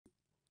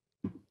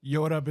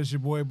Yo, what up? It's your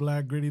boy,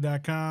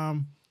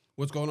 BlackGritty.com.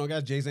 What's going on,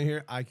 guys? Jason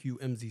here,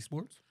 IQMZ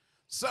Sports.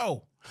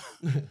 So,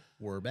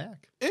 we're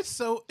back. it's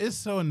so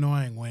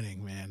annoying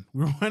winning, man.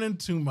 We're winning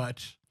too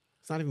much.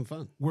 It's not even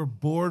fun. We're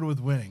bored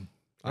with winning,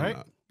 right?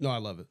 No, I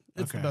love it.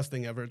 It's the best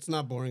thing ever. It's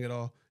not boring at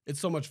all.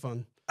 It's so much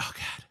fun. Oh,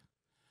 God.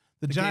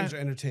 The games are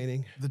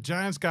entertaining. The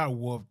Giants got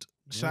whooped.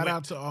 Shout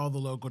out to all the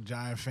local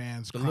Giant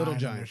fans. The little crying in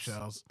their Giants.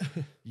 shells.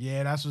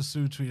 Yeah, that's what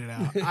Sue tweeted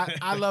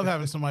out. I love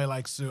having somebody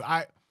like Sue.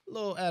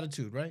 Little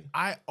attitude, right?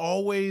 I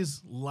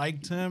always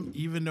liked him,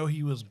 even though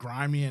he was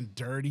grimy and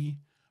dirty,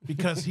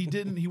 because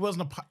he was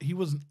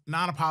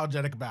not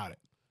apologetic about it.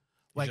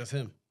 Like just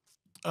him.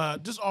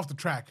 Just off the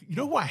track. You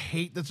know who I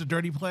hate that's a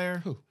dirty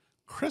player? Who?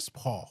 Chris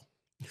Paul.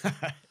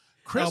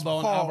 Elbow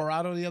on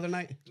Alvarado the other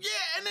night? Yeah,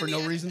 and then for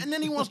no reason. And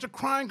then he wants to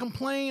cry and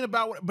complain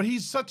about but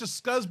he's such a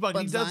scuzzbug.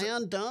 But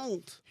Zion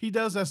dunked. He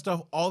does that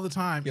stuff all the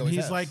time. He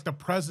He's like the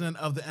president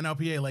of the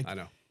NLPA. Like, I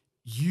know.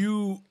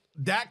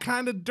 That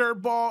kind of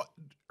dirtball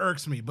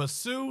irks me. But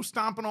Sue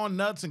stomping on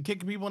nuts and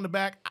kicking people in the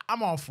back,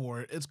 I'm all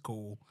for it. It's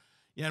cool.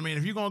 You know what I mean?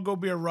 If you're going to go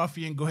be a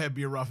ruffian, go ahead,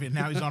 be a ruffian.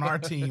 Now he's on our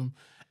team,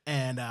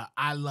 and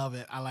I love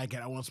it. I like it.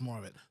 I want some more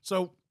of it.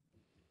 So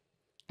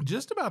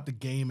just about the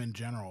game in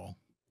general.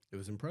 It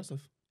was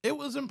impressive. It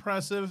was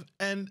impressive,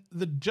 and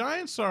the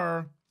Giants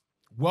are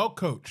well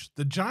coached.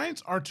 The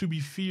Giants are to be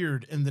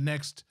feared in the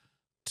next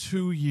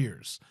 2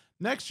 years.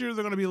 Next year,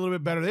 they're going to be a little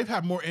bit better. They've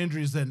had more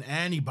injuries than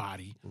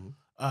anybody.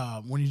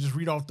 Mm-hmm. When you just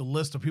read off the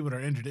list of people that are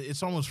injured,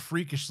 it's almost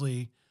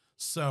freakishly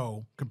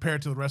so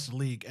compared to the rest of the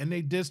league. And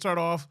they did start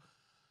off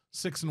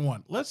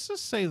 6-1. Let's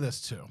just say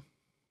this, too.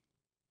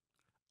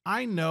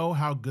 I know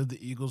how good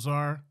the Eagles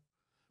are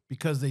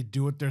because they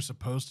do what they're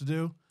supposed to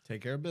do.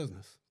 Take care of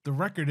business. The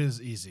record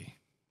is easy.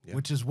 Yep.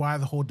 Which is why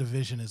the whole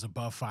division is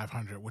above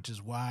 500, which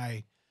is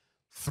why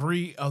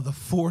 3 of the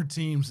 4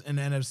 teams in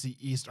the NFC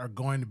East are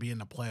going to be in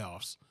the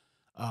playoffs.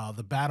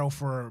 The battle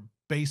for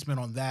basement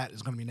on that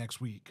is going to be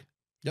next week.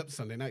 Yep,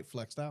 Sunday night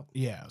flexed out.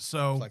 Yeah,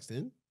 so flexed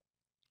in.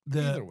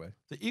 Either way,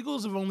 the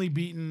Eagles have only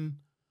beaten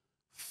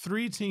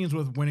 3 teams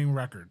with winning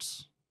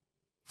records.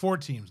 4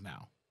 teams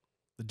now: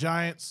 the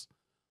Giants,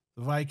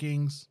 the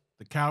Vikings,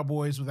 the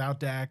Cowboys without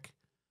Dak,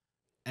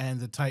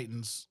 and the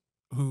Titans,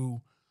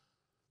 who.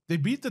 They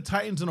beat the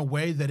Titans in a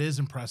way that is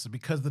impressive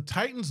because the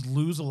Titans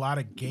lose a lot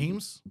of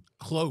games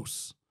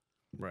close.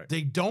 Right.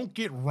 They don't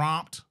get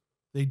romped.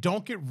 They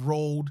don't get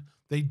rolled.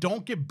 They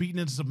don't get beaten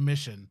into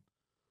submission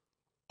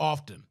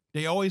often.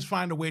 They always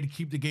find a way to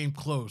keep the game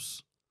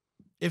close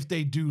if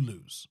they do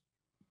lose.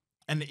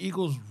 And the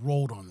Eagles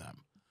rolled on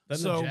them.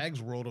 Then the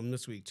Jags rolled them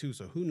this week too,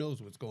 so who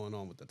knows what's going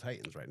on with the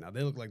Titans right now.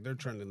 They look like they're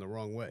trending the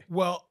wrong way.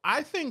 Well,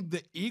 I think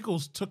the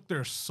Eagles took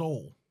their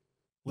soul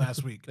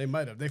last week. They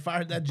might have. They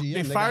fired that GM.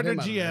 They fired their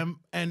GM,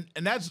 and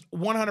that's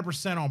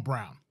 100% on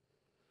Brown.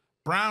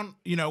 Brown,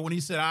 when he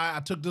said, I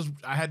took this,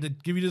 I had to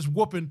give you this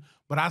whooping,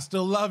 but I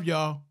still love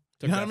y'all.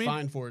 Took that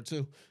fine for it,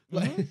 too.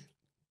 Mm-hmm.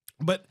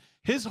 But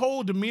his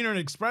whole demeanor and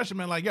expression,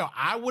 man, like,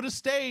 I would have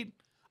stayed.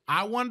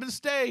 I wanted to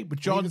stay,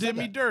 but y'all did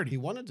me dirty. He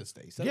wanted to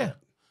stay. Yeah.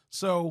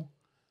 So,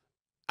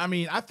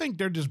 I think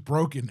they're just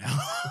broken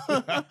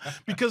now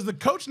because the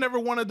coach never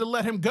wanted to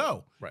let him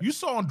go. Right. You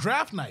saw on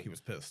draft night. He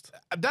was pissed.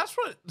 That's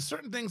what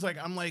certain things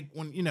I'm like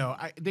when,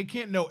 they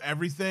can't know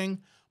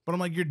everything, but I'm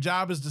like, your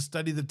job is to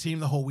study the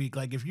team the whole week.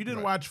 Like if you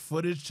didn't watch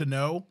footage to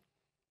know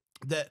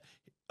that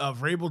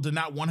Vrabel did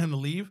not want him to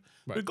leave,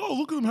 like, oh,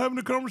 look at them having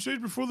a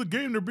conversation before the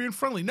game. They're being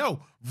friendly.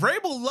 No,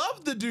 Vrabel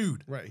loved the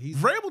dude. Right.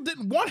 Vrabel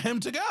didn't want him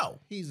to go.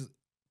 He's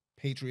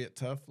patriot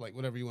tough, like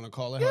whatever you want to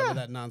call it, however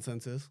that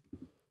nonsense is.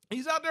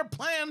 He's out there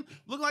playing,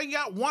 looking like he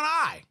got one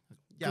eye.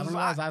 Yeah, I don't know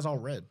why his eye's all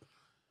red.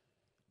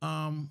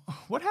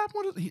 What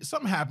happened?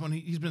 Something happened.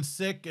 He's been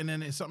sick, and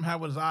then something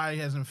happened with his eye. He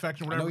has an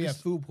infection. Whatever. I know he had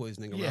food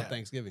poisoning around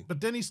Thanksgiving.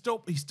 But then he's still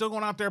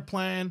going out there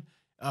playing.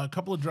 A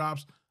couple of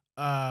drops.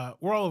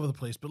 We're all over the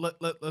place. But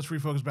let's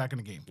refocus back in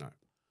the game. All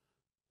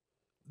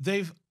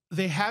right.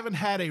 They haven't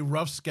had a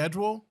rough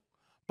schedule,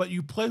 but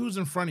you play who's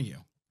in front of you.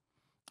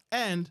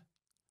 And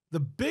the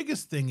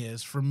biggest thing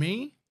is for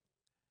me.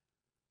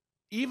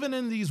 Even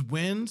in these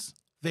wins,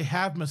 they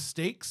have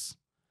mistakes,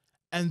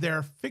 and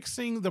they're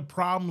fixing the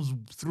problems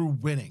through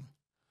winning.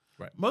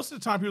 Right. Most of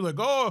the time, people are like,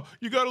 oh,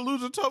 you got to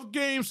lose a tough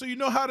game so you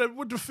know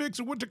what to fix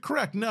and what to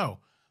correct. No,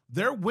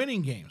 they're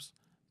winning games.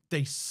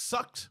 They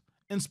sucked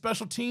in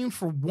special teams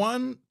for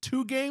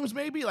 1-2 games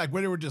maybe, like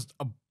where they were just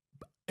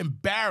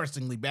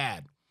embarrassingly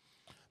bad.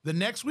 The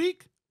next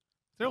week,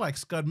 they're like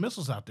Scud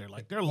missiles out there.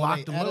 Like they're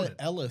locked and loaded.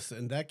 Ellis,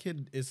 and that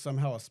kid is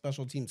somehow a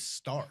special team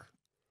star.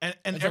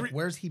 And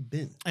where's he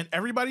been? And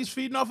everybody's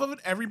feeding off of it.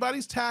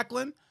 Everybody's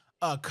tackling.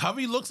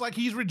 Covey looks like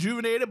he's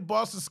rejuvenated.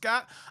 Boston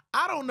Scott,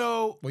 I don't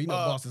know. Well,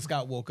 Boston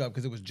Scott woke up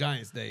because it was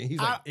Giants Day. He's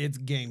like, it's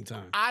game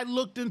time. I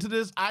looked into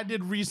this. I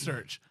did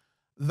research.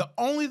 The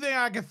only thing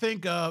I can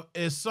think of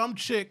is some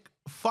chick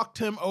fucked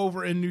him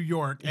over in New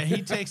York, and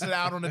he takes it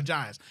out on the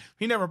Giants.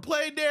 He never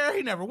played there.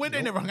 He never went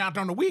there. Never hung out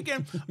there on the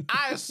weekend.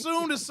 I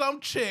assumed it's some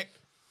chick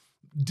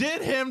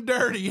did him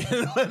dirty.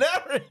 And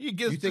whenever he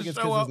gets You think to it's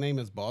show because up, his name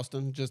is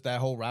Boston? Just that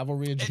whole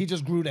rivalry? He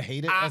just grew to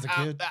hate it as a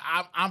kid?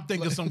 I'm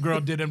thinking some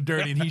girl did him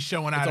dirty, and he's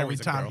showing out every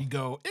always a time girl. he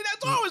go. And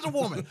that's always a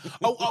woman.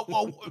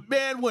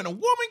 Man, when a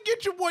woman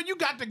gets you one, you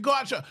got to go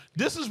out.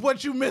 This is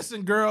what you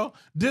missing, girl.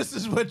 This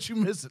is what you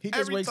missing. He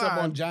just every wakes time.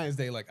 up on Giants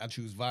Day like, I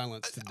choose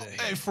violence today.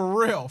 Hey, for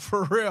real.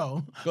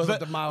 Goes up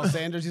to Miles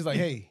Sanders. He's like,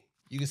 hey,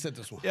 you can sit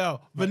this one. Yo,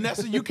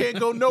 Vanessa, you can't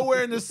go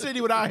nowhere in the city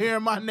without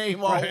hearing my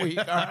name all week,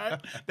 all right?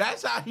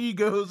 That's how he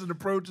goes and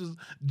approaches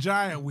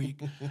Giant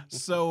Week.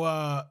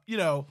 So,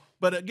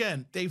 but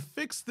again, they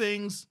fix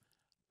things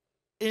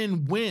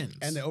in wins.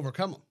 And they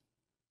overcome them.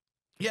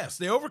 Yes,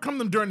 they overcome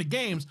them during the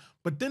games,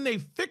 but then they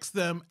fix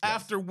them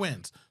after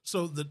wins.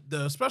 So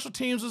the special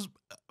teams is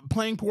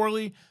playing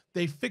poorly.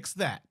 They fix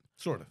that.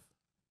 Sort of.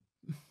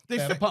 They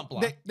had a pump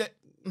block.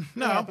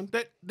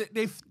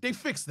 They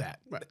fixed that.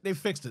 Right. They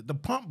fixed it. The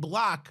pump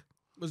block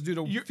Was due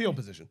to field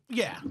position.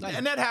 Yeah,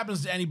 and that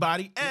happens to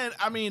anybody. And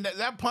I mean,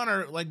 that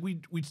punter, like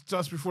we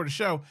discussed before the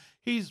show,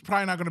 he's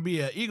probably not going to be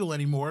an Eagle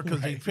anymore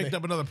because he picked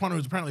up another punter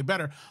who's apparently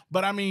better.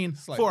 But I mean,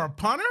 for a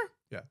punter,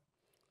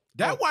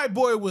 that white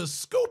boy was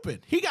scooping.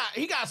 He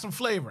got some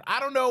flavor. I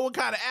don't know what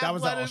kind of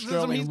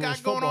athleticism he's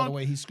got going on. The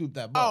way he scooped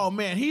that ball. Oh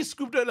man, he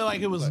scooped it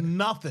like it was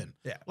nothing.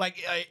 Yeah, like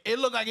it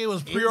looked like it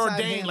was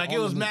preordained, like it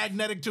was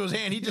magnetic to his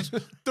hand. He just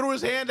threw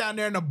his hand down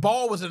there and the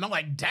ball was in. I'm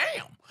like,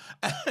 damn.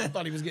 I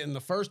thought he was getting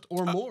the first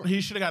or more.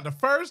 He should have got the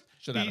first.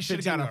 He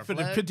should have got a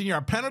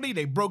 15-yard penalty.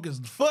 They broke his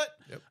foot.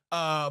 Yep.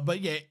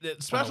 But yeah,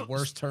 special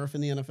worst turf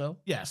in the NFL.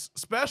 Yes,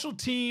 special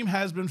team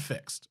has been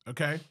fixed.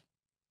 Okay,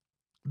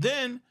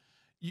 then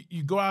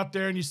you go out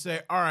there and you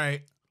say, all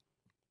right,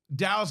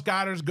 Dallas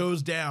Goedert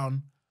goes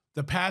down.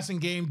 The passing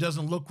game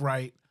doesn't look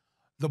right.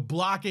 The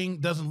blocking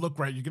doesn't look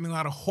right. You're getting a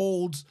lot of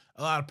holds,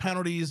 a lot of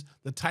penalties.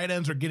 The tight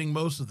ends are getting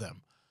most of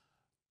them.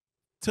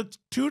 Took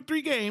 2 or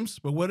 3 games,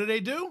 but what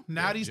do?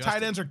 Now these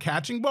tight ends are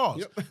catching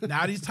balls. Yep.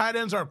 Now these tight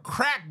ends are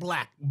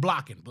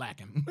blocking.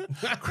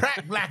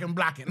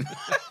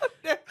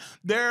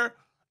 They're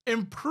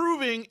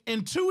improving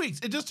in 2 weeks.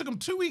 It just took them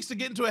 2 weeks to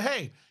get into a,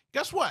 hey,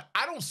 guess what?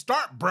 I don't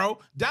start, bro.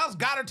 Dallas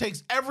Goedert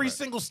takes every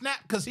single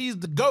snap because he's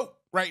the GOAT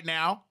right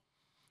now.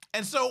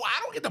 And so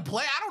I don't get to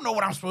play. I don't know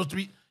what I'm supposed to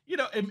be.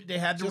 They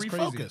had to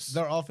refocus. Crazy.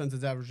 Their offense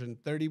is averaging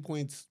 30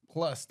 points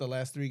plus the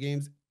last 3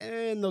 games,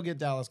 and they'll get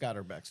Dallas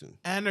Goedert back soon.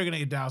 And they're going to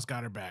get Dallas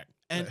Goedert back.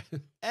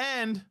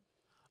 And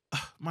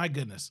my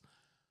goodness,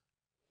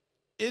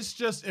 it's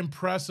just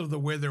impressive the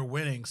way they're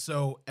winning.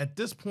 So at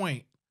this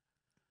point,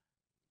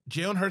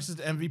 Jalen Hurts is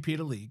the MVP of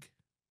the league.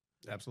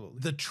 Absolutely.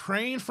 The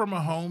train for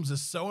Mahomes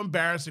is so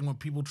embarrassing when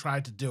people try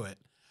to do it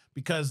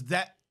because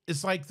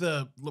it's like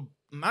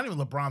not even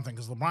LeBron thing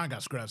because LeBron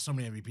got screwed out of so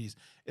many MVPs.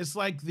 It's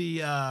like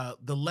the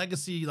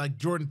legacy like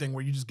Jordan thing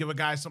where you just give a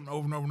guy something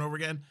over and over and over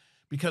again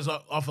because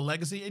off a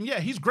legacy. And yeah,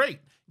 he's great.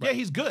 Right. Yeah,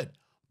 he's good.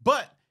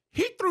 But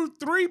he threw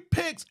 3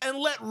 picks and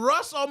let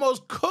Russ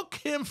almost cook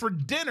him for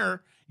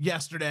dinner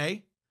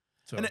yesterday.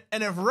 So,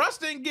 and if Russ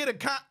didn't get a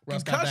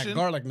Russ concussion, got that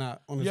garlic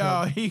knot on his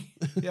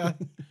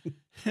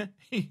head.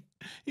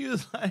 He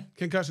was like,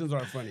 concussions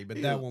aren't funny,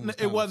 but that one was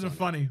it wasn't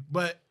funny.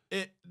 But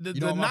the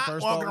not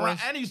walking around,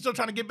 and he's still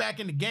trying to get back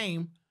in the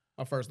game.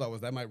 My first thought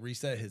was that might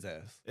reset his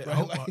ass.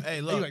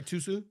 Hey, look, like too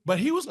soon. But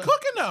he was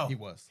cooking though. He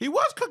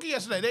was cooking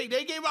yesterday.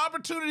 They gave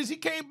opportunities. He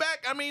came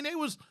back. I mean, it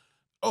was.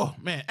 Oh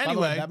man. Anyway, by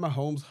the way, that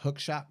Mahomes hook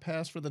shot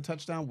pass for the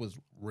touchdown was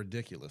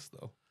ridiculous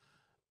though.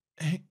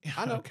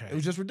 I know. Okay. It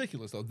was just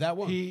ridiculous though. That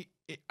one. He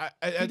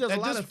does a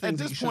lot of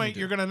things. At this point,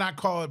 you're gonna not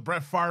call it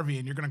Brett Favre,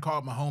 and you're gonna call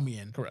it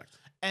Mahomian. Correct.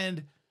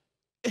 And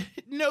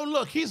no,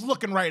 look, he's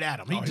looking right at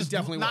him. He just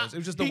definitely was. It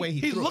was just the way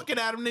he's looking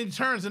at him, and then he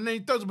turns and then he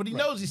throws it, but he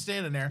knows he's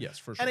standing there. Yes,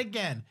 for sure. And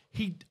again,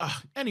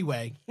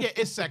 anyway, yeah,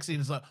 it's sexy.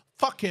 It's like,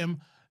 fuck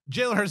him.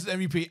 Jalen Hurts is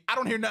MVP. I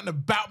don't hear nothing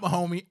about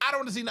Mahomie. I don't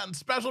want to see nothing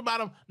special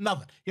about him.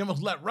 Nothing. He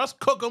almost let Russ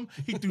cook him.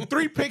 He threw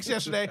 3 picks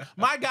yesterday.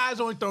 My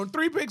guy's only thrown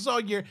 3 picks all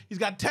year. He's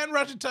got 10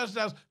 rushing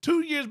touchdowns,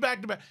 2 years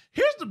back to back.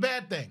 Here's the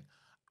bad thing.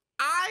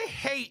 I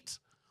hate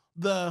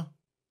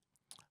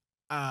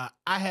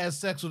I had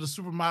sex with a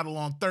supermodel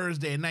on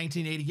Thursday in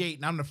 1988,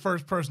 and I'm the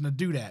first person to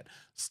do that.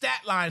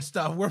 Stat line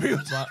stuff where people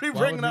just be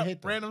bringing up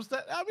random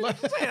stats. I mean,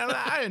 I'm saying,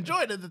 I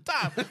enjoyed it at the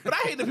time, but I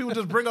hate that people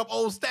just bring up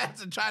old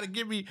stats and try to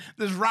give me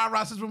this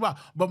rah-rah supermodel.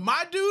 But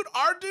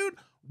our dude,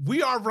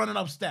 we are running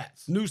up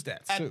stats. New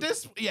stats. At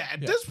this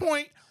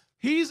point,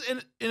 he's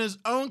in his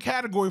own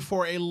category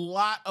for a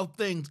lot of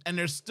things, and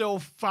there's still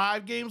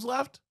 5 games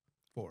left?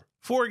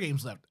 4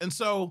 games left. And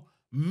so,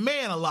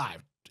 man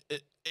alive.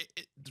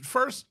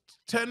 First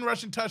 10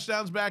 rushing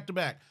touchdowns back to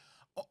back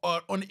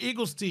on the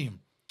Eagles team.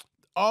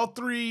 All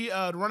 3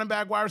 running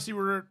back, wide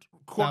receiver,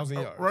 1,000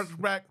 yards. Running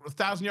back,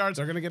 1,000 yards.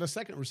 They're going to get a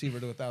second receiver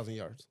to 1,000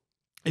 yards.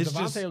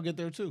 Devontae will get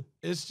there too.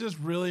 It's just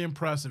really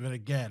impressive. And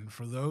again,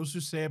 for those who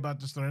say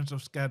about the strength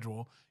of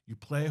schedule, you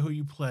play who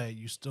you play.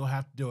 You still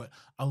have to do it.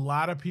 A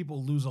lot of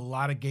people lose a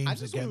lot of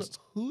games against.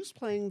 Who's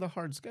playing the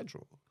hard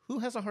schedule? Who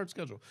has a hard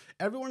schedule?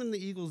 Everyone in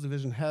the Eagles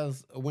division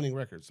has a winning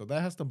record, so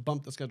that has to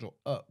bump the schedule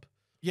up.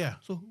 Yeah.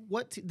 So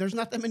there's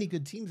not that many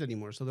good teams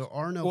anymore. So there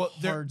are no. Well,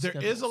 there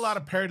is a lot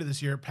of parity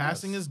this year.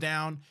 Passing is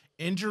down.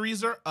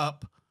 Injuries are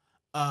up.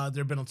 There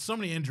have been so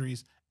many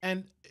injuries,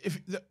 and if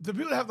the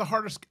people that have the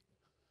hardest.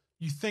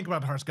 You think about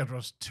the hard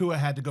schedules. Tua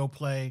had to go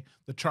play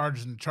the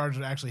Chargers, and the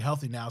Chargers are actually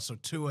healthy now. So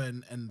Tua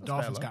and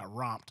Dolphins got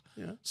romped.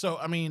 Yeah. So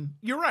I mean,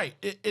 you're right.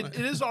 It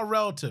is all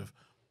relative.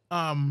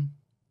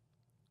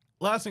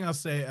 Last thing I'll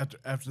say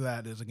after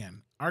that is,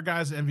 again, our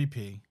guys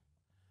MVP.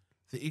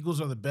 The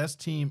Eagles are the best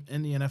team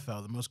in the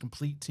NFL, the most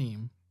complete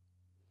team,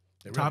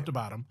 top to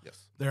bottom.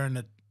 Yes, they're in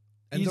the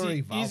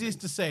easiest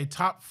to say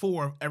top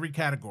 4 of every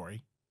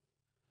category.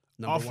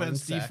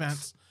 Offense,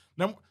 defense,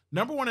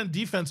 number 1 in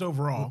defense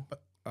overall.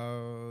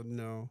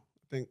 No,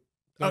 I think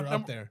they're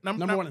up there.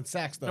 Number 1 in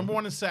sacks, though. Number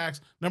 1 in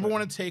sacks. Number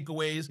 1 in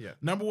takeaways. Yeah.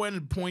 Number 1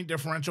 in point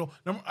differential.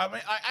 Like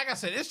I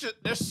said, it's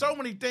just there's so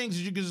many things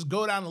that you can just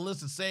go down the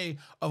list and say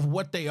of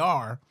what they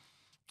are.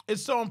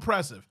 It's so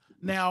impressive.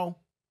 Now,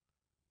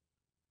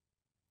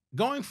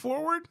 going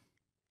forward,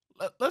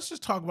 let's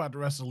just talk about the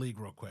rest of the league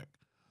real quick.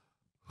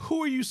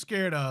 Who are you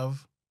scared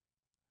of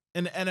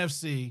in the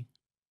NFC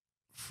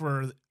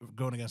for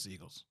going against the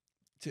Eagles?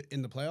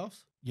 In the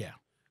playoffs? Yeah.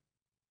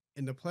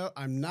 In the playoffs,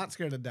 I'm not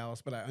scared of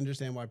Dallas, but I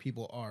understand why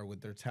people are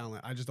with their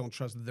talent. I just don't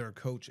trust their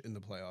coach in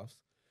the playoffs.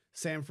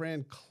 San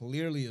Fran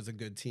clearly is a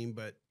good team,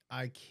 but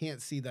I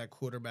can't see that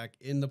quarterback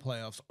in the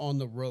playoffs on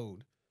the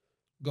road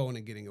going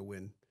and getting a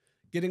win.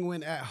 Getting a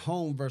win at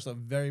home versus a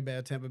very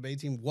bad Tampa Bay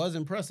team was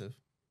impressive,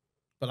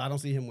 but I don't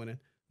see him winning.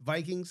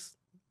 Vikings,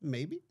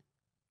 maybe.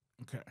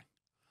 Okay.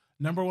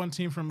 Number 1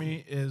 team for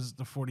me is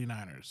the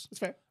 49ers. That's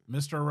fair.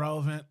 Mr.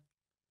 Irrelevant.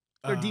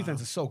 Their defense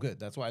is so good.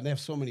 That's why they have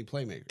so many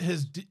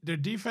playmakers. Their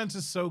defense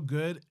is so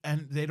good,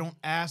 and they don't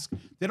ask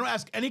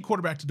any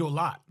quarterback to do a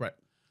lot. Right.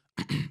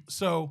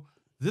 So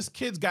this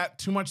kid's got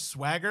too much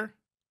swagger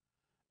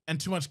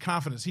and too much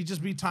confidence. He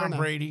just beat Tom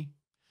Brady.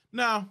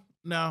 No.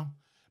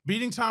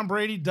 Beating Tom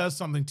Brady does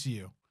something to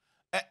you.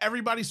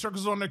 Everybody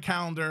circles on their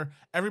calendar.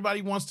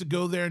 Everybody wants to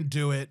go there and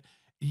do it.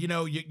 You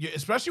know, you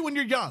especially when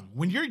you're young.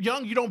 When you're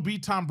young, you don't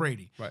beat Tom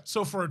Brady. Right.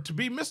 So to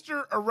be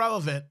Mr.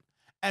 Irrelevant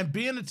and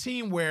be in a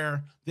team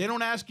where they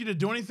don't ask you to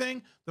do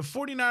anything, the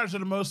 49ers are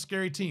the most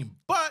scary team.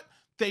 But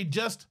they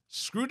just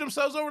screwed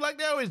themselves over like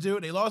they always do.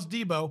 They lost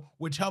Debo,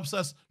 which helps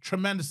us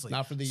tremendously.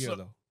 Not for the year,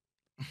 though.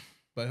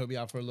 But he'll be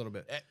out for a little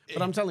bit.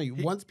 But I'm telling you,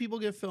 once people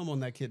get film on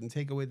that kid and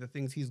take away the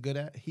things he's good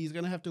at, he's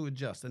going to have to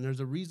adjust. And there's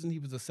a reason he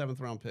was a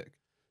 7th-round pick.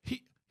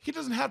 He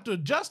doesn't have to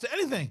adjust to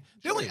anything.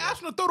 They only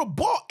asked him to throw the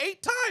ball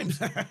 8 times.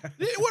 What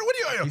do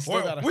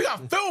you? We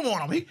got film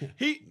on him.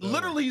 He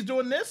literally he's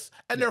doing this,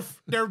 and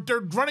they're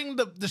running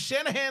the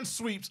Shanahan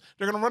sweeps.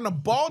 They're gonna run the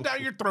ball down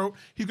your throat.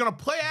 He's gonna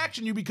play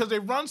action you because they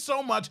run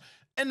so much.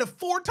 And the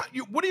 4 times,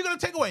 what are you gonna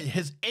take away?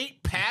 His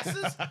 8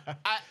 passes?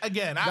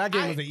 That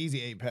game was an easy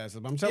 8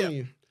 passes. But I'm telling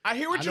you, I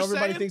hear what you're saying.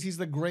 Everybody thinks he's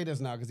the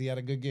greatest now because he had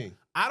a good game.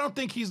 I don't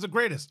think he's the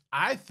greatest.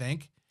 I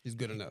think he's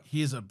good enough.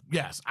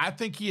 I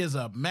think he is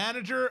a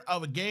manager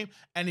of a game,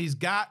 and he's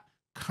got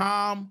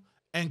calm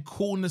and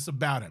coolness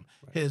about him.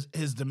 Right.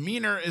 His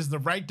demeanor is the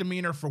right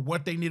demeanor for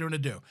what they need him to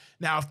do.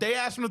 Now, if they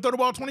ask him to throw the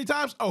ball 20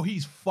 times,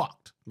 he's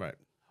fucked. Right.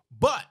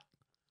 But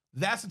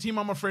that's the team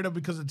I'm afraid of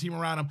because of the team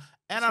around him,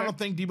 and I don't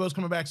think Debo's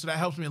coming back, so that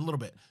helps me a little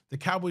bit. The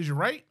Cowboys, you're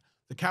right.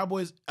 The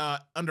Cowboys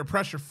under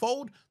pressure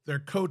fold. Their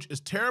coach is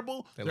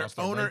terrible. Their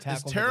owner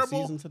is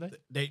terrible. I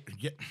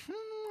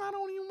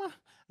don't even want.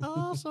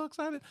 Oh, so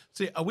excited.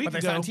 See, a week ago.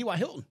 But they signed T.Y.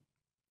 Hilton.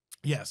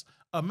 Yes.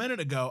 A minute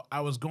ago,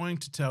 I was going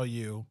to tell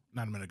you,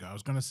 not a minute ago, I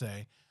was going to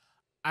say,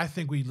 I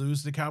think we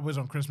lose the Cowboys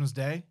on Christmas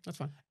Day. That's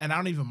fine. And I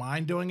don't even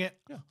mind doing it.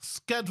 Yeah.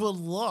 Scheduled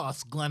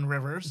loss, Glenn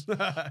Rivers.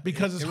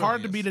 Because it's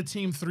hard to beat a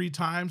team 3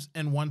 times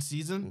in one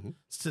season. Mm-hmm.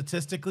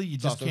 Statistically, you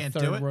just can't do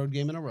it. Third road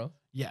game in a row.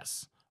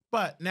 Yes.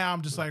 But now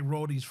I'm just like,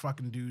 roll these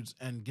fucking dudes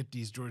and get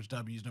these George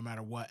W's no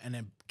matter what, and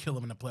then kill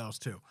them in the playoffs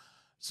too.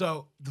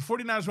 So the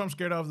 49ers are who I'm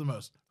scared of the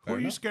most. Who are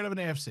you scared of in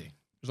the AFC?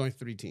 There's only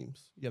 3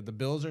 teams. Yeah, the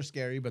Bills are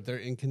scary, but they're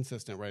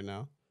inconsistent right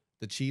now.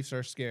 The Chiefs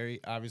are scary,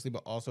 obviously,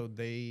 but also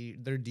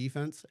their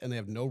defense, and they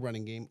have no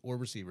running game or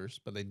receivers,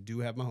 but they do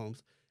have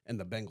Mahomes. And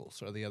the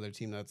Bengals are the other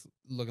team that's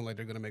looking like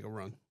they're going to make a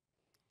run.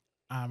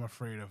 I'm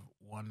afraid of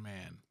one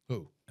man.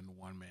 Who? And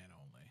one man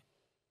only.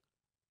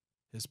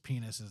 His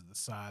penis is the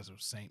size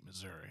of St.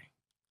 Missouri.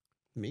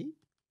 Me?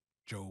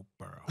 Joe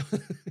Burrow.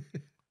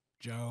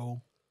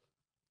 Joe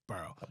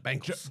Burrow. The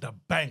Bengals. The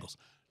Bengals.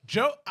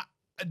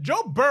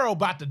 Joe Burrow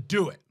about to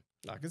do it.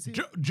 I can see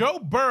Joe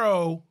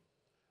Burrow,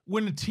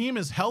 when the team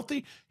is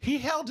healthy, he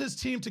held his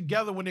team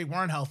together when they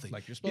weren't healthy.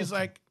 Like you're supposed He's to.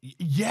 like,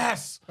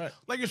 yes. Right.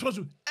 Like you're supposed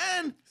to.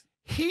 And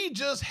he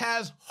just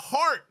has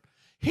heart.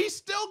 He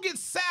still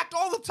gets sacked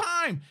all the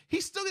time.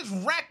 He still gets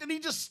racked, and he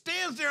just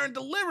stands there and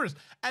delivers.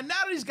 And now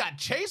that he's got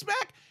Chase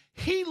back,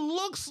 he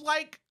looks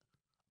like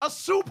a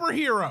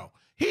superhero.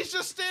 He's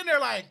just standing there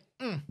like,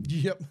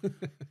 Yep.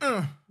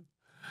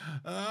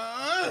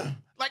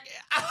 like,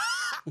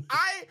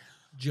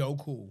 Joe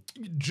Cool.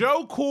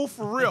 Joe Cool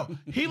for real.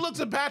 He looks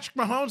at Patrick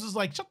Mahomes and is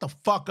like, shut the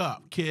fuck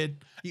up,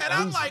 kid. And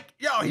I'm like,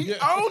 yo, he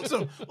owns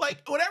him.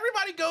 Like, when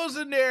everybody goes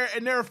in there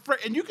and they're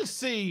afraid, and you can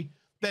see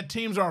that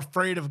teams are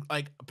afraid of,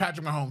 like,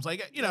 Patrick Mahomes.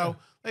 Like, you know,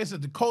 like I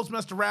said, the Colts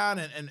messed around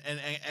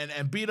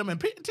and beat him, and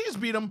teams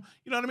beat him.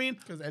 You know what I mean?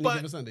 Because any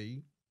given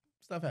Sunday,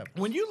 stuff happens.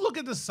 When you look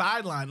at the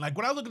sideline, like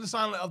when I look at the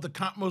sideline of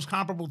the most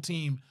comparable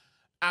team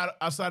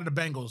outside of the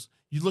Bengals,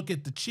 you look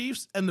at the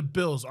Chiefs and the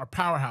Bills are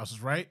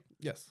powerhouses, right?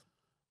 Yes.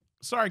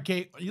 Sorry,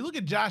 Kate. You look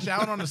at Josh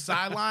Allen on the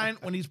sideline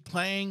when he's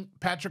playing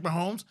Patrick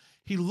Mahomes,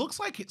 he looks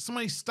like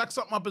somebody stuck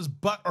something up his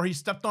butt or he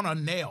stepped on a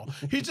nail.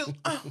 He's just,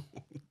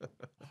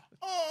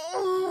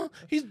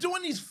 he's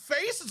doing these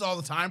faces all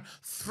the time,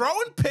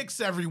 throwing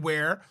picks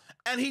everywhere,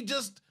 and he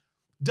just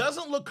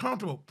doesn't look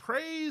comfortable.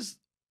 Praise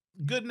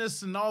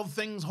goodness and all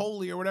things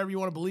holy or whatever you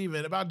want to believe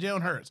it about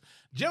Jalen Hurts.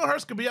 Jalen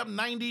Hurts could be up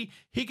 90,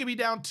 he could be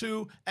down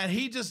 2, and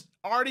he just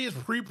already has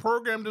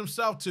pre-programmed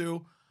himself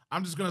to,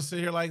 I'm just going to sit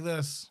here like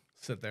this.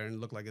 Sit there and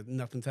look like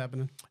nothing's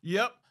happening.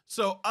 Yep.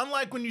 So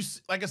unlike when you,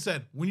 like I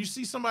said, when you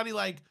see somebody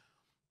like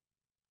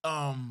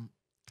Allen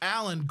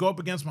go up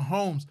against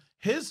Mahomes,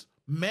 his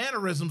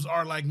mannerisms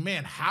are like,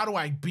 man, how do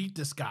I beat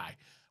this guy?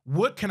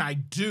 What can I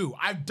do?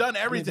 I've done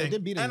everything. I mean, they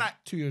did beat him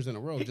 2 years in a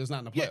row, just not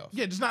in the playoffs.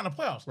 Yeah, just not in the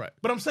playoffs. Right.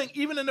 But I'm saying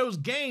even in those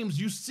games,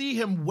 you see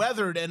him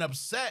weathered and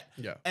upset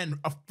and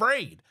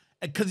afraid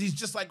because he's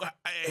just like,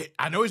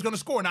 I know he's going to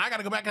score. Now I got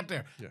to go back up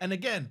there. Yeah. And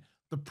again,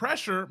 the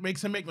pressure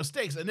makes him make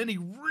mistakes, and then he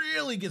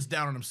really gets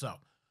down on himself.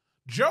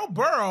 Joe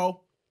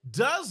Burrow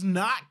does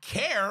not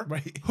care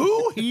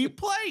who he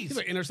plays. He's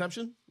like,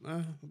 interception?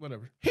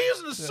 Whatever. He was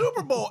in the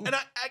Super Bowl, and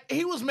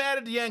he was mad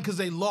at the end because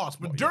they lost.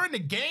 But during the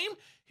game,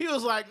 he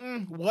was like,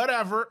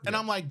 whatever. And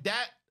I'm like,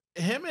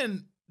 him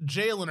and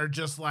Jalen are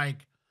just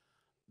like,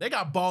 they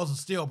got balls of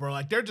steel, bro.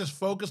 Like, they're just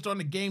focused on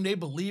the game. They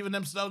believe in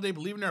themselves. They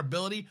believe in their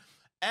ability.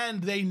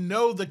 And they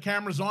know the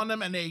camera's on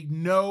them, and they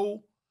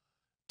know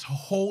to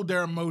hold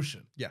their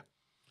emotion. Yeah.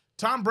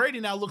 Tom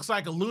Brady now looks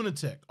like a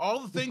lunatic. All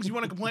the things you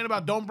want to complain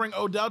about, don't bring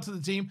Odell to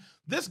the team.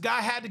 This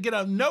guy had to get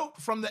a note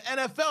from the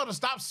NFL to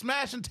stop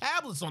smashing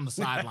tablets on the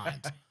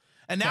sidelines.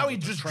 And now he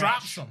just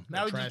drops them.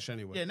 Now he trash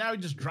anyway. Yeah, now he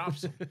just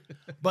drops them.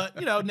 But,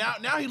 you know,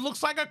 now he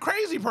looks like a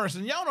crazy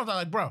person. Yelling at them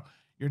like, bro,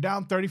 you're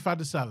down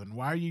 35-7.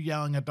 Why are you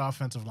yelling at the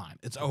offensive line?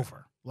 It's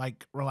over.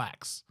 Like,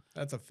 relax.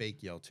 That's a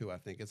fake yell, too, I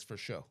think. It's for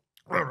show.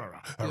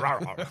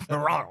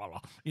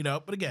 You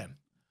know, but again,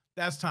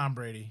 that's Tom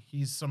Brady.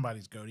 He's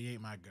somebody's goat. He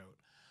ain't my goat.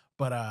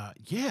 But,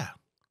 yeah,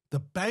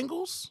 the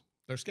Bengals.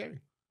 They're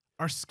scary.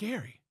 Are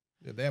scary.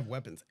 Yeah, they have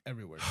weapons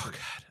everywhere. Oh,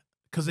 God.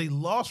 Because they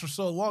lost for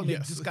so long. They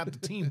just got the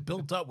team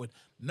built up with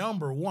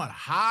number one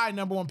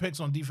picks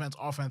on defense,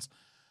 offense.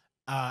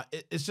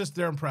 It's just,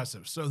 they're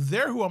impressive. So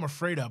they're who I'm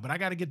afraid of, but I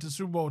got to get to the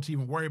Super Bowl to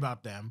even worry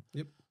about them.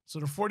 Yep. So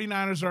the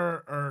 49ers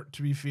are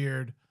to be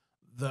feared.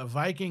 The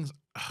Vikings,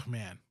 oh,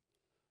 man.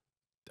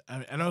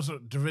 I know it's a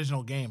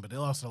divisional game, but they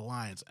lost to the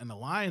Lions. And the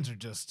Lions are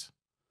just...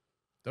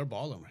 They're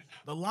balling right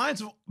now. The Lions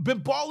have been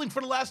balling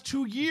for the last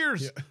 2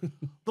 years. Yeah.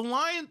 The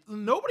Lions,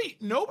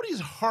 nobody's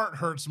heart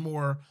hurts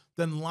more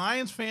than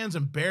Lions fans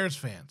and Bears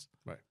fans.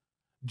 Right.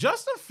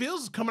 Justin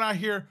Fields is coming out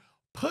here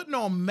putting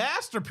on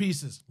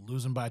masterpieces,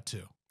 losing by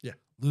 2. Yeah.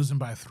 Losing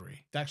by 3.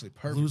 It's actually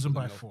perfect. Losing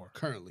by 4.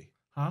 Currently.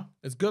 Huh?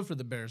 It's good for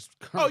the Bears.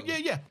 Currently. Oh,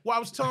 yeah. Well, I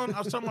was talking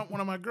about one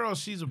of my girls.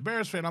 She's a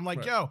Bears fan. I'm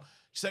like, yo.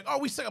 She's like, oh,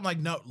 we suck. I'm like,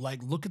 no. Like,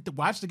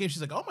 watch the game.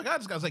 She's like, oh my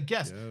God, this guy's like,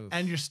 yes.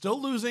 And you're still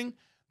losing.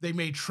 They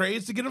made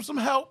trades to get him some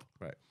help.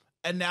 Right.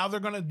 And now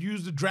they're going to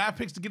use the draft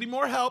picks to get him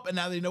more help. And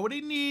now they know what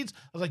he needs.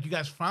 I was like, you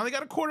guys finally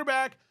got a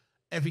quarterback.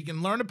 If he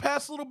can learn to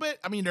pass a little bit,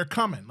 I mean, they're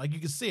coming. Like, you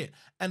can see it.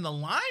 And the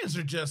Lions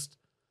are just,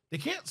 they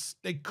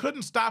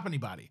couldn't stop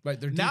anybody.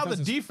 Right. Now the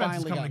defense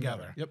is coming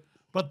together. Yep.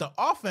 But the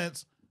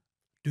offense,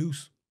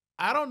 deuce.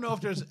 I don't know if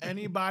there's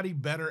anybody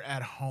better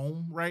at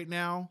home right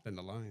now than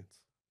the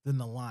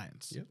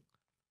Lions. Yep.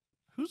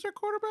 Who's their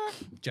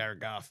quarterback? Jared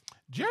Goff.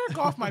 Jared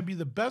Goff might be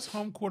the best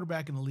home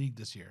quarterback in the league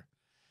this year.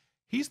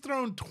 He's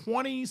thrown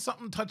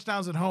 20-something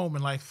touchdowns at home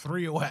and like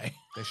 3 away.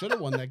 They should have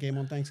won that game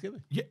on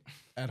Thanksgiving. Yeah.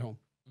 At home.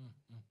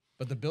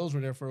 But the Bills were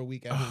there for a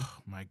week at home.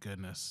 Oh, my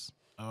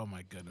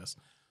goodness.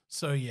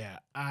 So, yeah,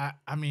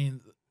 I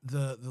mean,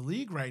 the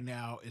league right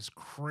now is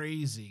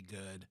crazy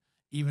good,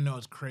 even though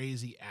it's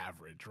crazy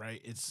average, right?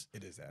 It is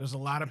average. There's a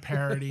lot of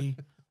parity.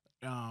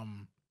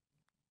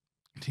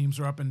 Teams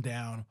are up and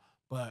down.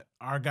 But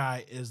our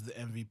guy is the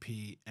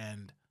MVP,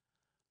 and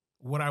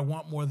what I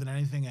want more than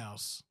anything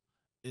else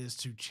is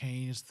to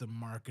change the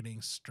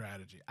marketing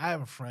strategy. I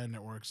have a friend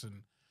that works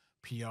in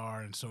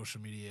PR and social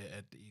media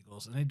at the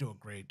Eagles, and they do a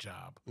great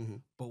job. Mm-hmm.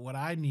 But what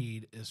I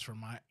need is for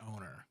my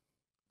owner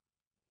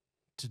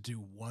to do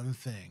one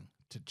thing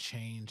to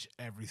change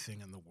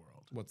everything in the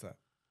world. What's that?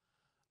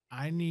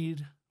 I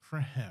need for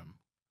him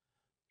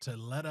to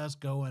let us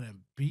go in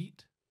and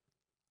beat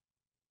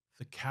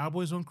the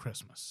Cowboys on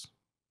Christmas.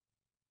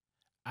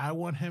 I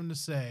want him to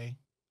say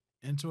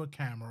into a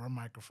camera or a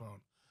microphone,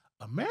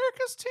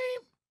 America's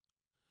team?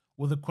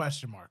 With a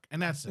question mark.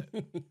 And that's it.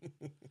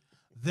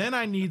 Then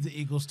I need the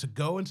Eagles to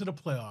go into the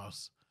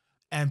playoffs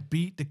and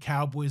beat the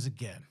Cowboys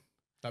again.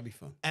 That'd be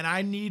fun. And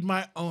I need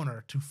my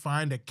owner to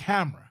find a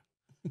camera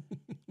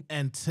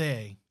and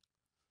say,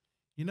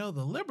 you know,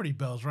 the Liberty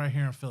Bell's right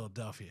here in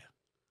Philadelphia.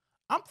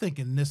 I'm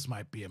thinking this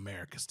might be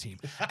America's team.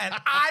 And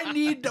I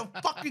need the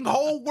fucking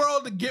whole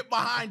world to get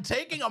behind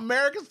taking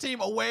America's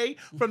team away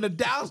from the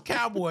Dallas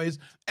Cowboys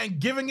and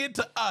giving it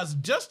to us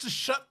just to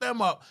shut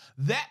them up.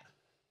 That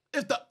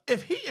if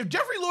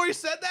Jeffrey Lurie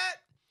said that,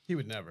 he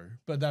would never.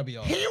 But that'd be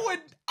all. He would.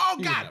 Oh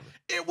God,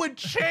 it would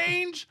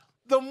change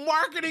the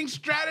marketing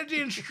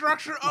strategy and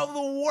structure of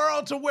the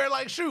world to where,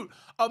 like, shoot,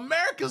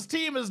 America's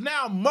team is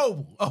now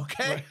mobile.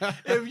 Okay,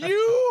 if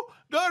you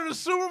go to the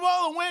Super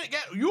Bowl and win,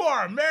 you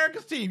are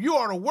America's team. You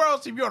are the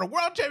world's team. You are the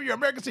world champion. You're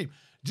America's team.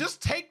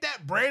 Just take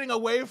that branding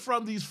away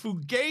from these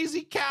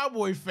fugazi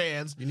Cowboy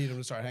fans. You need him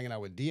to start hanging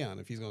out with Dion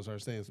if he's going to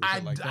start saying some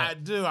shit like that. I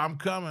do. I'm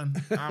coming.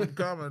 I'm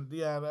coming.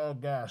 Yeah, oh,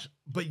 gosh.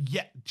 But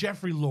yet,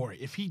 Jeffrey Lurie,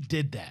 if he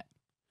did that,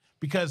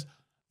 because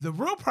the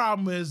real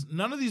problem is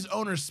none of these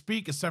owners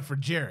speak except for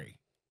Jerry.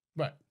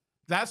 Right.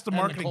 That's the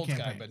marketing campaign.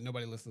 Guy, but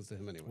nobody listens to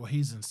him anyway. Well,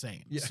 he's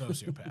insane. Yeah.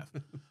 Sociopath.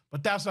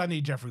 But that's what I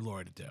need Jeffrey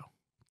Lurie to do.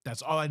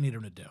 That's all I need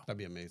him to do. That'd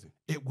be amazing.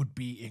 It would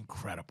be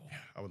incredible. Yeah,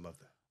 I would love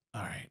that.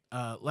 All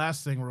right.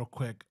 Last thing real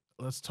quick.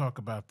 Let's talk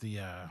about the...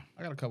 I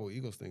got a couple of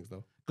Eagles things,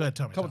 though. Go ahead,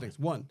 tell me. A couple things.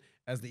 One,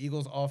 as the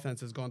Eagles' offense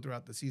has gone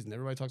throughout the season,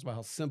 everybody talks about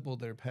how simple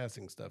their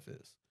passing stuff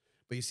is.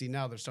 But you see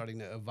now they're starting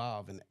to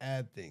evolve and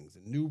add things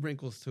and new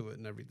wrinkles to it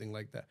and everything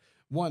like that.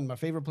 One, my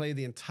favorite play of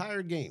the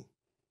entire game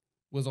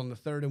was on the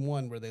 3rd and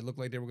 1 where they looked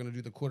like they were going to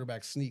do the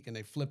quarterback sneak and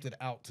they flipped it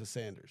out to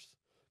Sanders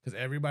because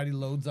everybody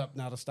loads up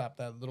now to stop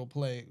that little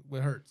play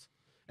with Hurts.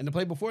 And the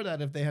play before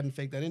that, if they hadn't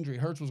faked that injury,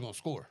 Hurts was going to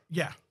score.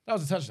 Yeah. That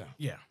was a touchdown.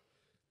 Yeah.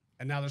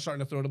 And now they're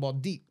starting to throw the ball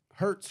deep.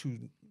 Hurts, who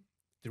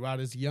throughout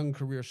his young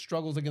career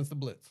struggles against the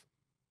blitz.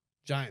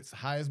 Giants,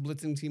 highest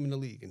blitzing team in the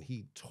league, and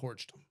he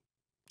torched them.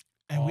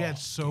 And we had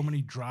so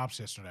many drops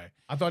yesterday.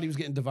 I thought he was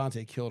getting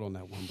Devontae killed on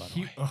that one, by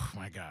the way. Oh,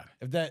 my God.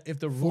 If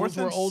the rules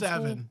were old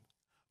school,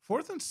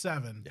 4th and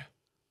 7. Yeah.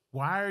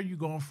 Why are you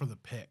going for the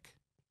pick?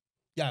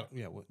 Yeah.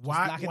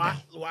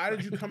 Why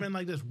did you come in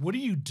like this? What are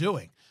you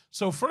doing?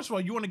 So first of all,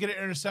 you want to get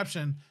an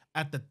interception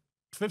at the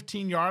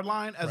 15-yard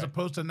line as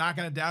opposed to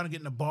knocking it down and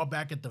getting the ball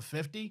back at the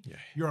 50. Yeah.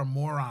 You're a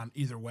moron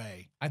either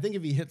way. I think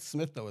if he hit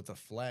Smith, though, it's a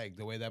flag.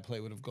 The way that play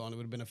would have gone, it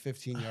would have been a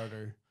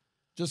 15-yarder.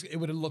 It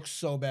would have looked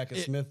so bad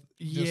because Smith.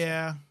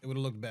 It would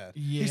have looked bad.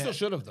 Yeah. He still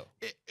should have, though.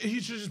 He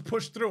should just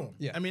push through him.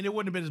 Yeah. I mean, it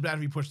wouldn't have been as bad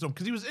if he pushed through him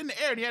because he was in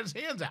the air and he had his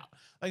hands out.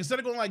 Like, instead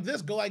of going like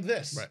this, go like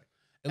this. Right.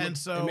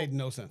 It made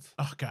no sense.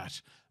 Oh,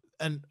 gosh.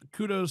 And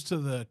kudos to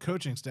the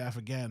coaching staff.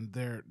 Again,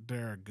 they're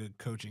a good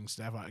coaching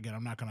staff. Again,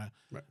 I'm not going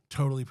to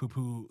totally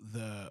poo-poo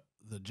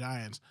the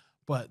Giants,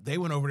 but they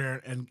went over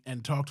there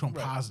and talked to him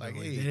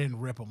positively. Like, hey. They didn't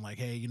rip him like,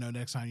 hey,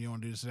 next time you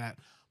want to do this or that.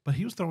 But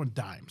he was throwing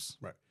dimes.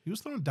 Right. He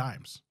was throwing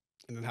dimes.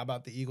 And then how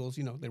about the Eagles?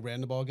 They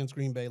ran the ball against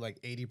Green Bay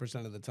like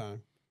 80% of the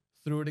time.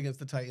 Threw it against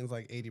the Titans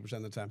like 80%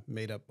 of the time.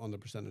 Made up on the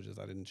percentages.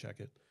 I didn't check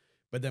it.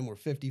 But then we're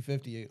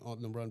 50-50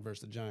 on the run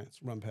versus the Giants.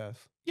 Run pass.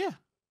 Yeah.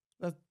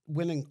 That's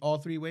winning all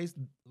 3 ways.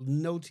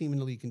 No team in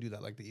the league can do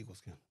that like the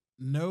Eagles can.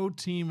 No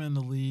team in the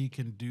league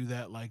can do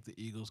that like the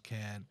Eagles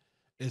can,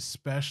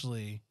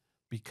 especially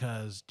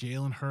because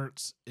Jalen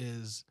Hurts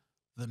is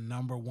the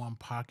 #1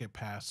 pocket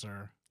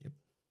passer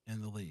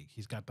in the league.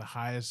 He's got the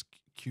highest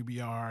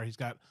QBR. He's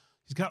got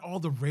all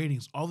the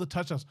ratings, all the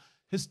touchdowns.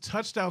 His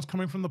touchdowns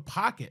coming from the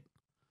pocket.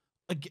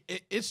 Like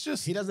it's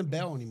just he doesn't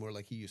bail anymore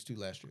like he used to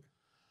last year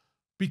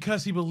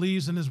because he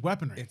believes in his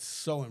weaponry. It's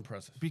so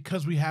impressive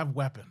because we have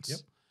weapons. Yep.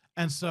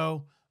 And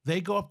so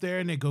they go up there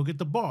and they go get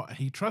the ball, and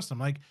he trusts them.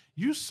 Like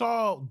you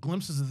saw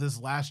glimpses of this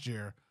last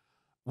year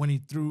when he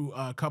threw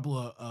a couple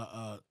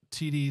of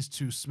TDs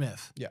to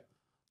Smith. Yeah,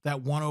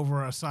 that one over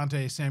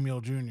Asante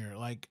Samuel Jr.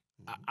 Like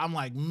I'm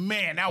like,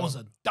 man, that was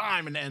a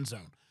dime in the end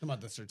zone. About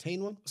the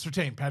Surtain one?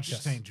 Patrick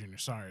Surtain Jr.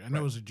 Sorry. I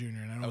know it was a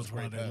junior, and I know it was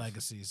one of their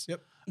legacies.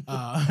 Yep.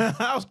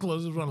 I was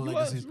close. It was one of the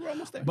legacies. You were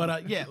almost there.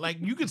 But, yeah, like,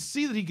 you could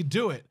see that he could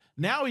do it.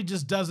 Now he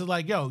just does it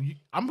like,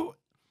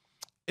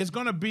 it's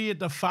going to be at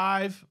the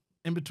 5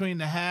 in between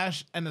the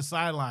hash and the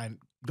sideline.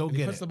 Go get it.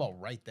 He puts the ball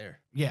right there.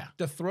 Yeah.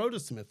 The throw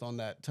to Smith on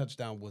that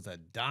touchdown was a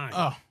dime.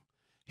 Oh.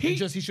 He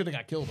should have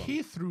got killed on.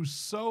 He threw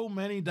so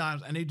many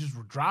dimes, and they just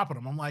were dropping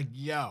them. I'm like,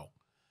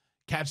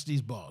 catch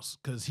these balls.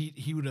 Because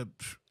he would have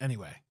 –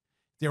 anyway.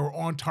 They were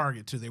on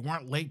target, too. They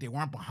weren't late. They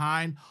weren't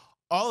behind.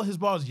 All of his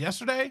balls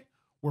yesterday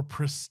were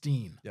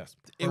pristine. Yes.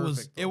 It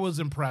was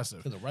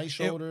impressive. To the right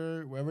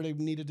shoulder, wherever they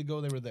needed to go,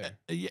 they were there.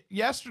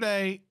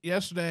 Yesterday,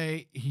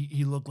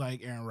 he looked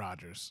like Aaron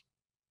Rodgers.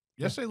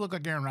 Yesterday looked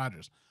like Aaron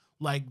Rodgers.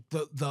 Like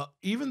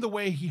even the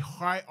way he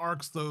high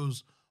arcs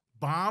those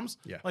bombs.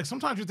 Yeah. Like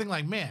sometimes you think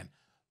like, man,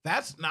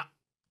 that's not.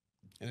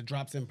 And it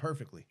drops in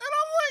perfectly. And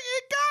I'm like,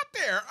 it got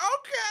there.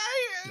 Okay.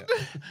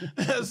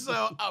 Yeah.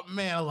 So,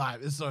 man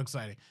alive. It's so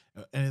exciting.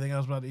 Anything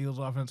else about the Eagles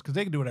offense? Because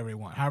they can do whatever they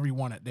want. However you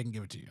want it, they can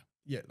give it to you.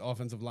 Yeah, the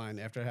offensive line,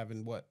 after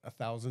having,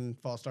 1,000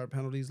 false start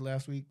penalties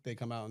last week, they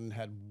come out and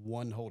had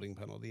 1 holding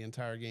penalty the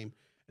entire game.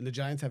 And the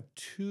Giants have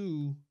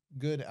 2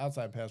 good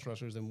outside pass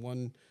rushers and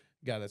 1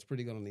 guy that's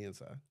pretty good on the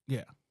inside.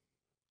 Yeah.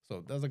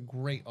 So that's a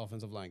great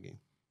offensive line game.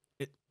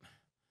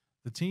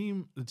 The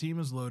team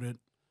is loaded.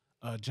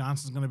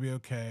 Johnson's going to be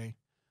okay.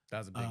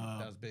 That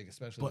was big,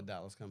 especially with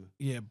Dallas coming.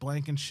 Yeah,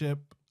 Blankenship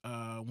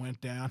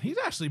went down. He's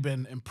actually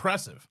been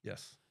impressive.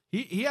 Yes.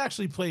 He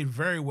actually played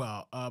very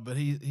well, but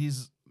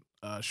he's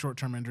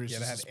short-term injuries. Yeah,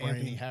 they had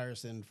Anthony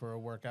Harrison for a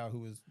workout who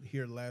was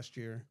here last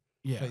year.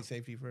 Yeah. Played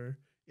safety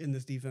in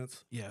this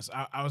defense. Yes,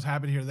 I was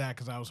happy to hear that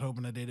because I was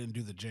hoping that they didn't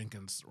do the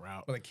Jenkins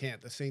route. But they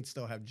can't. The Saints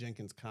still have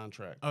Jenkins'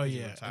 contract. Oh,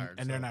 yeah, retired,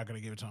 and they're not going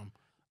to give it to him.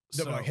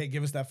 They're like, hey,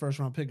 give us that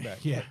first-round pick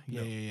back. Yeah.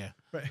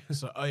 Right.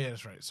 So,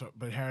 that's right. So,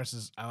 but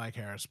I like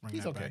Harris.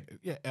 He's okay. Back.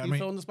 Yeah, he's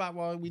filling the spot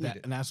while we need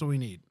it. And that's what we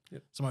need.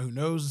 Yep. Somebody who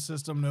knows the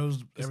system,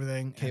 knows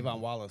everything.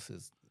 Kayvon Wallace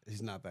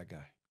he's not that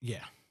guy.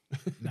 Yeah.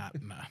 Not.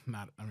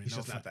 I mean, he's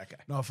just not that guy.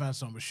 No offense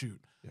to him, but shoot.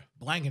 Yeah.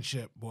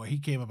 Blankenship, boy, he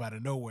came up out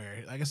of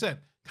nowhere. Like I said,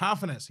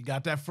 confidence. He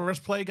got that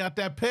first play, got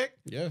that pick.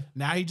 Yeah.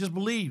 Now he just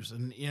believes,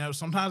 and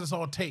sometimes that's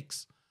all it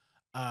takes.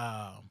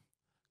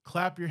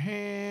 Clap your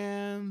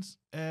hands,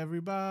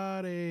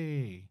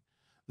 everybody.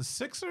 The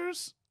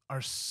Sixers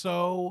are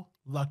so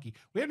lucky.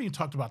 We haven't even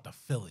talked about the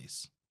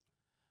Phillies.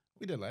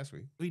 We did last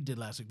week.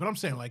 But I'm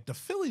saying, like, the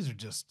Phillies are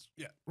just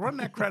run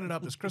that credit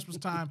up. It's Christmas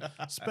time.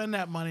 Spend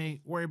that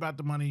money. Worry about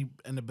the money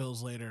and the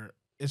bills later.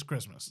 It's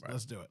Christmas. Right.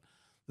 Let's do it.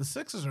 The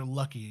Sixers are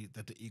lucky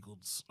that the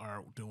Eagles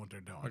are doing what they're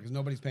doing. Because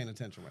nobody's paying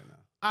attention right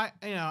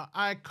now.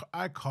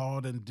 I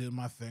called and did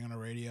my thing on the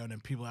radio, and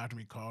then people after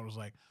me called was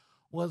like,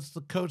 what's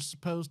the coach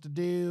supposed to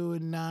do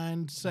in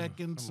 9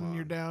 seconds and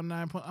you're down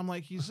 9 points? I'm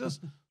like, he's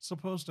just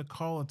supposed to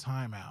call a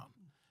timeout.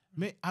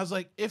 I was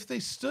like, if they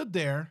stood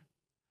there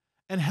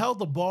and held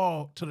the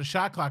ball till the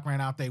shot clock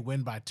ran out, they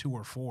win by 2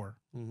 or 4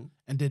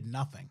 and did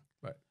nothing.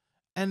 Right.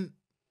 And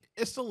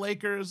it's the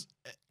Lakers.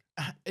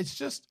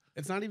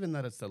 It's not even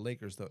that it's the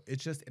Lakers, though.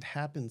 It's just it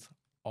happens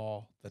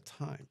all the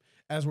time.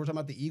 As we're talking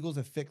about the Eagles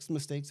that fix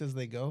mistakes as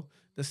they go,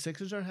 the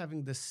Sixers are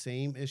having the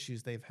same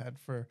issues they've had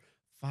for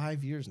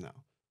 5 years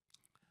now.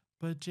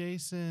 But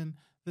Jason,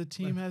 the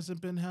team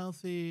hasn't been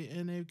healthy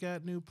and they've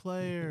got new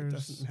players. It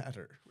doesn't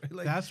matter. Right?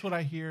 Like, that's what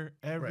I hear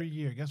every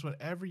year. Guess what?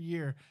 Every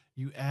year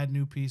you add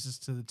new pieces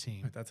to the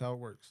team. Right, that's how it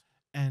works.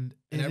 And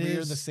every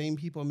year the same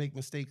people make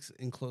mistakes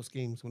in close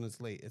games when it's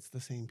late. It's the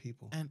same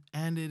people.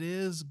 And it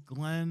is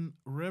Glenn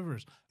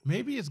Rivers.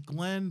 Maybe it's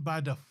Glenn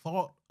by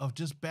default of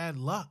just bad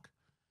luck.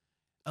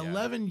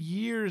 11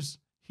 years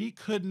he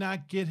could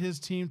not get his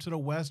team to the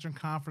Western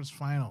Conference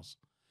Finals.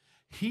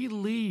 He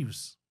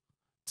leaves.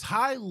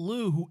 Ty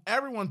Lue, who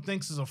everyone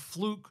thinks is a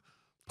fluke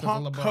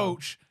punk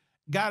coach,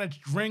 got a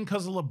ring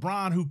because of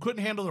LeBron, who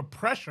couldn't handle the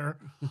pressure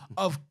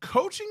of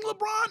coaching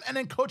LeBron and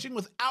then coaching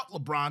without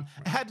LeBron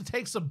and had to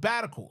take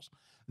sabbaticals.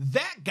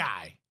 That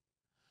guy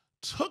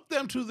took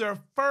them to their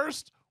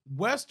first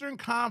Western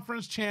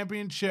Conference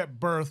championship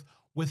berth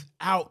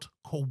without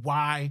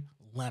Kawhi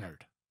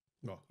Leonard.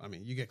 Well, I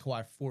mean, you get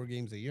Kawhi 4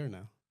 games a year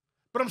now.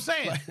 But I'm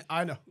saying.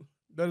 I know.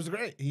 That was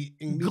great.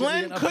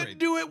 Glenn couldn't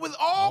do it with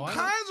all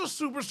kinds of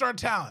superstar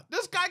talent.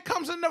 This guy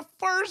comes in the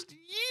first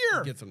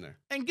year. Gets him there.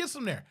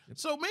 Yep.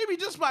 So maybe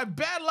just by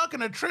bad luck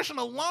and attrition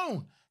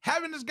alone,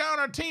 having this guy on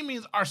our team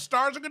means our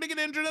stars are going to get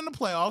injured in the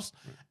playoffs,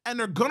 and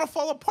they're going to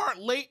fall apart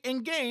late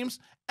in games,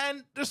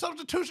 and the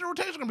substitution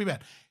rotation is going to be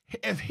bad.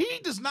 If he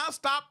does not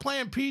stop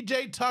playing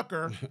P.J.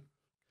 Tucker.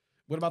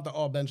 What about the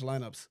all-bench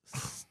lineups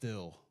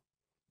still?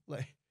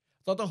 I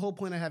thought the whole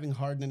point of having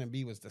Harden and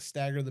Embiid was to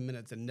stagger the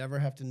minutes and never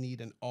have to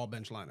need an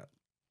all-bench lineup.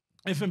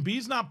 If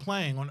Embiid's not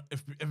playing,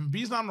 if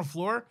Embiid's not on the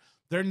floor,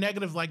 they're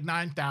negative like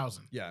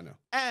 9,000. Yeah, I know.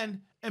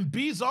 And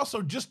Embiid's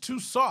also just too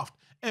soft.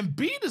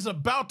 Embiid is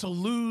about to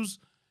lose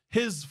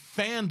his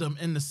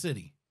fandom in the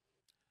city.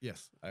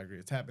 Yes, I agree.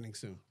 It's happening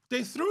soon.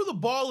 They threw the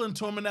ball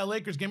into him in that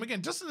Lakers game.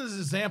 Again, just as an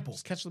example.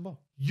 Just catch the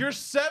ball. You're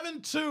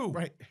 7-2.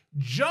 Right.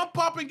 Jump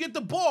up and get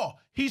the ball.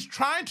 He's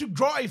trying to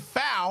draw a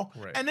foul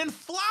and then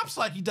flops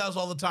like he does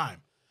all the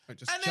time. Right,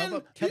 just and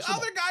then the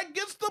other guy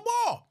gets the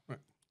ball. Right.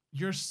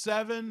 You're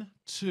 7-2.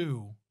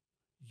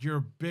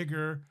 You're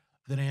bigger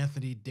than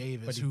Anthony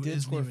Davis, but he who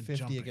did score 50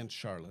 jumping. against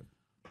Charlotte.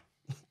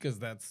 Because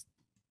that's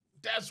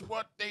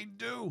what they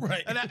do.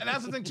 Right. And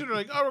that's the thing, too. They're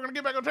like, oh, we're going to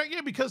get back on track.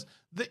 Yeah, because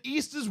the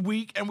East is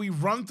weak, and we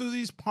run through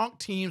these punk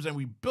teams, and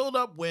we build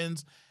up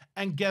wins.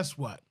 And guess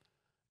what?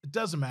 It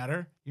doesn't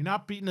matter. You're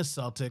not beating the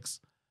Celtics.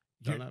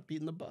 You're not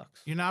beating the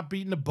Bucks. You're not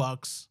beating the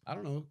Bucks. I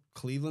don't know.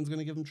 Cleveland's going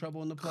to give them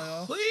trouble in the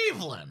playoffs.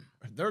 Cleveland.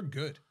 They're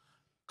good.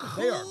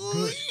 They are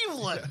good.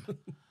 Cleveland.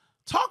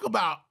 Talk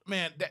about,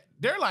 man,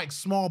 they're like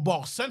small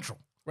ball central.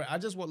 Right. I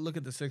just want to look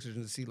at the Sixers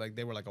and see like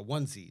they were like a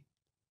 1 seed.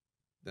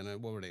 Then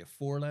what were they, a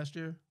 4 last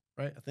year?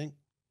 Right, I think.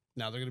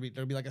 Now they'll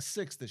be like a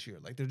 6 this year.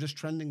 Like they're just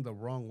trending the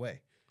wrong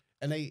way.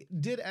 And they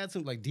did add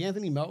some like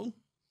DeAnthony Melton.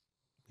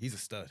 He's a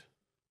stud.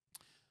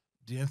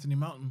 DeAnthony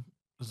Melton,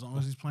 as long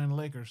as he's playing the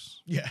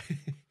Lakers. Yeah.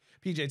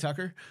 PJ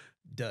Tucker,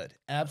 dud.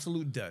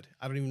 Absolute dud.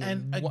 I don't even know.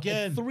 And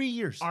again, 3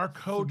 years. Our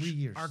coach, 3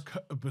 years.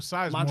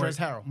 Besides Montrezl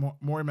Harrell.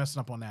 Morey messing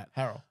up on that.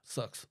 Harrell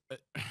sucks.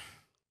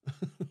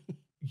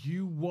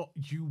 you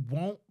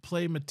won't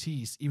play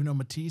Matisse, even though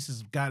Matisse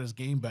has got his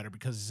game better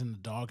because he's in the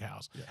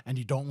doghouse, and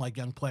you don't like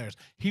young players.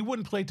 He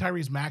wouldn't play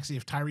Tyrese Maxey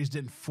if Tyrese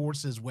didn't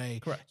force his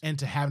way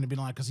into having to be in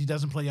line because he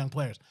doesn't play young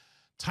players.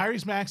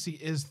 Tyrese Maxey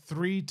is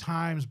 3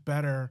 times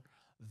better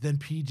than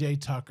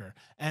PJ Tucker.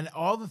 And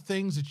all the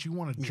things that you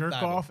want to jerk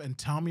off and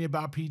tell me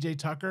about PJ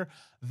Tucker,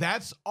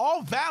 that's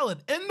all valid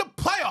in the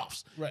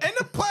playoffs. Right. In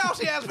the playoffs,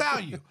 he has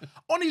value.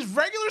 On these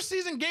regular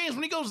season games,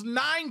 when he goes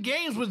 9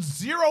 games with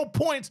 0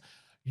 points,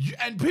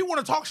 and people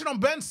want to talk shit on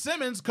Ben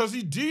Simmons because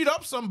he D'd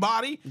up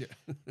somebody. Yeah.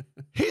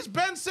 He's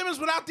Ben Simmons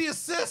without the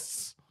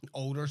assists.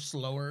 Older,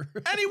 slower.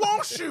 And he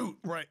won't shoot.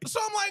 Right. So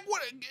I'm like,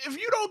 what if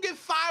you don't get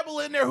Thibault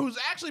in there who's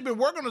actually been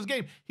working on his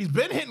game? He's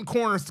been hitting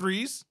corner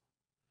threes.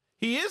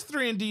 He is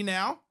 3-and-D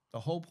now. The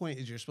whole point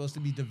is you're supposed to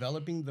be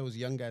developing those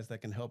young guys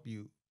that can help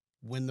you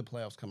when the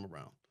playoffs come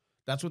around.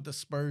 That's what the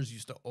Spurs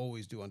used to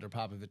always do under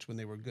Popovich when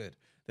they were good.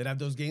 They'd have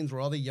those games where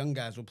all the young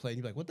guys would play, and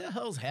you'd be like, what the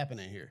hell's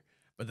happening here?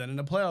 But then in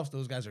the playoffs,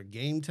 those guys are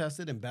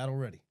game-tested and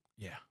battle-ready.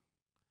 Yeah.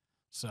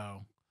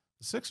 So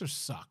the Sixers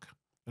suck.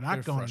 They're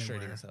going frustrating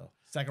anywhere. As hell.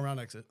 Second-round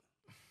exit,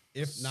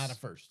 if not a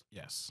first.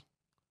 Yes.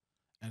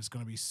 And it's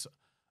going to be,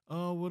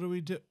 what do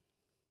we do?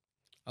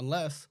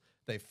 Unless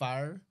they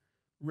fire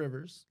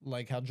Rivers,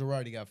 like how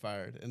Girardi got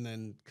fired, and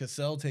then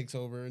Cassell takes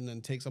over and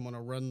then takes him on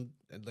a run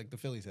like the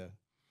Phillies had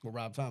with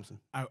Rob Thompson.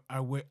 I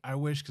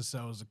wish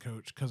Cassell was a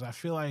coach because I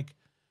feel like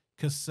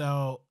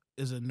Cassell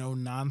is a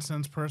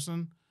no-nonsense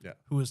person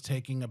who is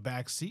taking a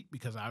back seat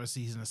because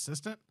obviously he's an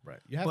assistant. Right.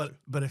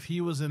 But if he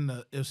was in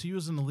the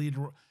lead,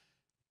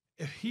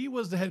 if he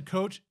was the head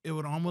coach, it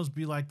would almost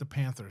be like the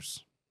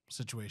Panthers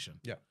situation.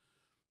 Yeah.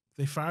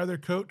 They fire their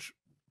coach.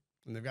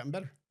 And they've gotten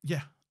better.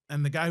 Yeah.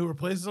 And the guy who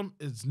replaces him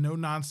is no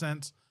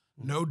nonsense,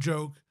 no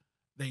joke.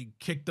 They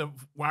kicked the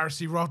wide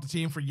receiver off the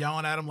team for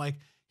yelling at him. Like,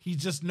 he's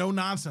just no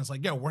nonsense.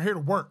 Like, yo, we're here to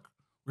work.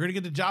 We're here to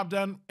get the job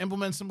done,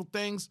 implement simple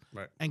things,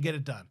 and get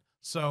it done.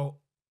 So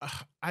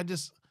I'm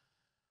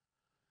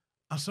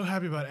so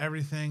happy about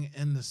everything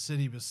in the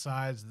city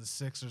besides the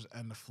Sixers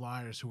and the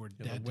Flyers, who are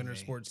dead to me. The winter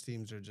sports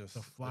teams are just...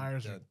 The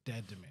Flyers are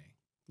dead to me.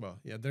 Well,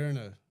 yeah,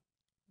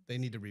 they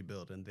need to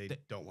rebuild, and they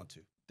don't want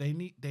to. They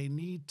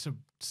need to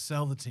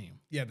sell the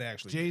team. Yeah, they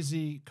actually.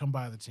 Jay-Z, come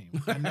buy the team.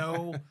 I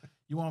know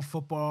you want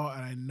football,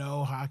 and I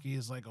know hockey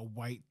is like a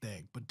white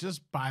thing, but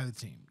just buy the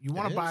team. You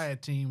want to buy a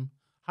team.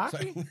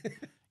 Hockey?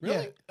 Really?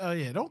 Yeah. Oh,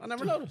 yeah. I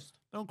never noticed.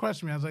 Don't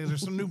question me. I was like, is there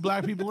some new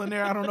black people in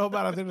there? I don't know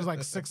about it. I think there's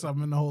like 6 of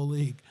them in the whole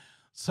league.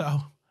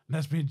 So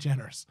that's being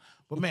generous.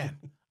 But, man,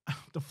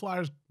 the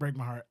Flyers break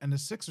my heart, and the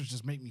Sixers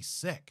just make me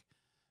sick.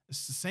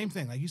 It's the same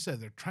thing. Like you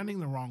said, they're trending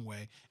the wrong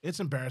way. It's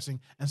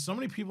embarrassing. And so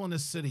many people in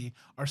this city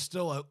are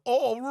still like,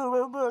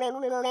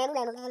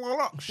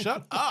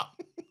 shut up.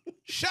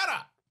 Shut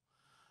up.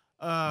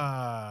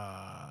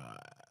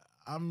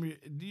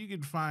 You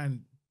can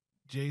find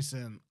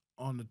Jason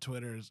on the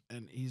Twitters,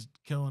 and he's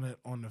killing it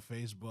on the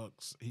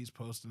Facebooks. He's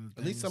posting things.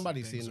 At least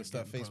somebody's seeing the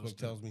stuff Facebook posted.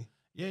 Tells me.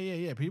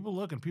 Yeah. People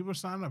looking. People are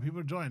signing up. People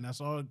are joining. That's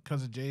all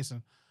because of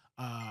Jason.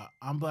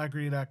 I'm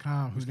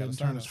blackgreedy.com, who didn't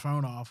turn his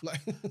phone off.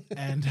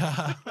 And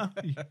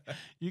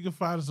you can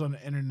find us on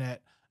the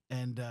internet.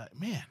 And,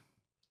 man,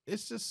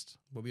 it's just...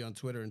 We'll be on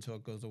Twitter until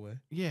it goes away.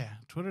 Yeah,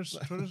 Twitter's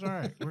all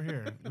right. We're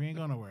here. We ain't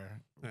going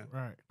nowhere. Yeah. All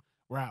right.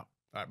 We're out.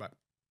 All right, bye.